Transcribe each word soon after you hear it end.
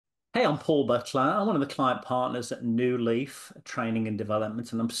Hey, I'm Paul Butler. I'm one of the client partners at New Leaf Training and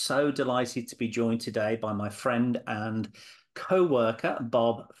Development, and I'm so delighted to be joined today by my friend and co-worker,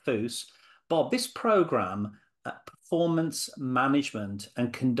 Bob Foose. Bob, this program, Performance Management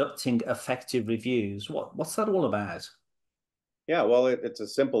and Conducting Effective Reviews, what's that all about? Yeah, well, it's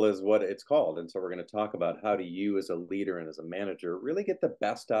as simple as what it's called. And so we're going to talk about how do you, as a leader and as a manager, really get the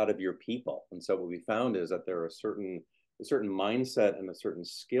best out of your people. And so what we found is that there are a certain mindset and a certain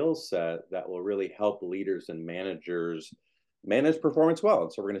skill set that will really help leaders and managers manage performance well.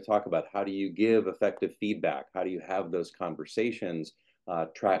 And so we're going to talk about how do you give effective feedback? How do you have those conversations?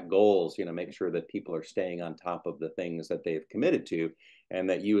 Track goals, make sure that people are staying on top of the things that they've committed to, and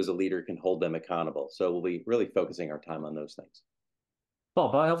that you as a leader can hold them accountable. So we'll be really focusing our time on those things.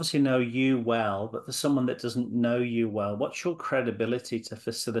 Bob, I obviously know you well, but for someone that doesn't know you well, what's your credibility to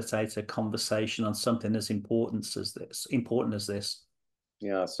facilitate a conversation on something as important as this? Important as this?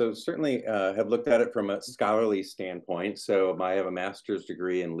 Yeah, so certainly have looked at it from a scholarly standpoint. So I have a master's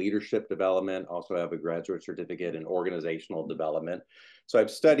degree in leadership development, also have a graduate certificate in organizational development. So I've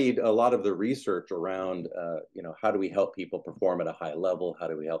studied a lot of the research around, how do we help people perform at a high level? How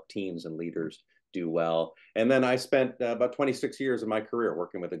do we help teams and leaders do well? And then I spent about 26 years of my career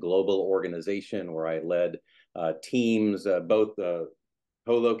working with a global organization where I led teams, both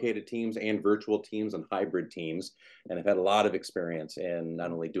co-located teams and virtual teams and hybrid teams. And I've had a lot of experience in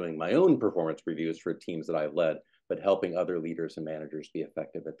not only doing my own performance reviews for teams that I've led, but helping other leaders and managers be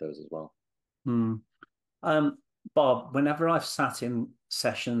effective at those as well. Hmm. Um, Bob, whenever I've sat in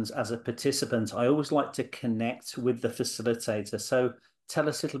sessions as a participant, I always like to connect with the facilitator. So tell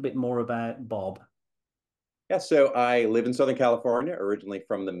us a little bit more about Bob. Yeah, so I live in Southern California, originally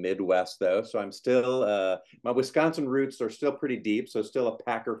from the Midwest, though. So I'm still, my Wisconsin roots are still pretty deep. So still a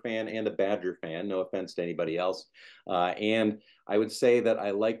Packer fan and a Badger fan. No offense to anybody else. And I would say that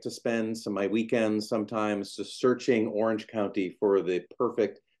I like to spend some of my weekends sometimes just searching Orange County for the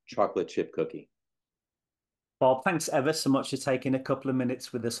perfect chocolate chip cookie. Bob, thanks ever so much for taking a couple of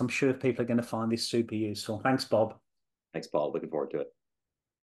minutes with us. I'm sure people are going to find this super useful. Thanks, Bob. Thanks, Paul. Looking forward to it.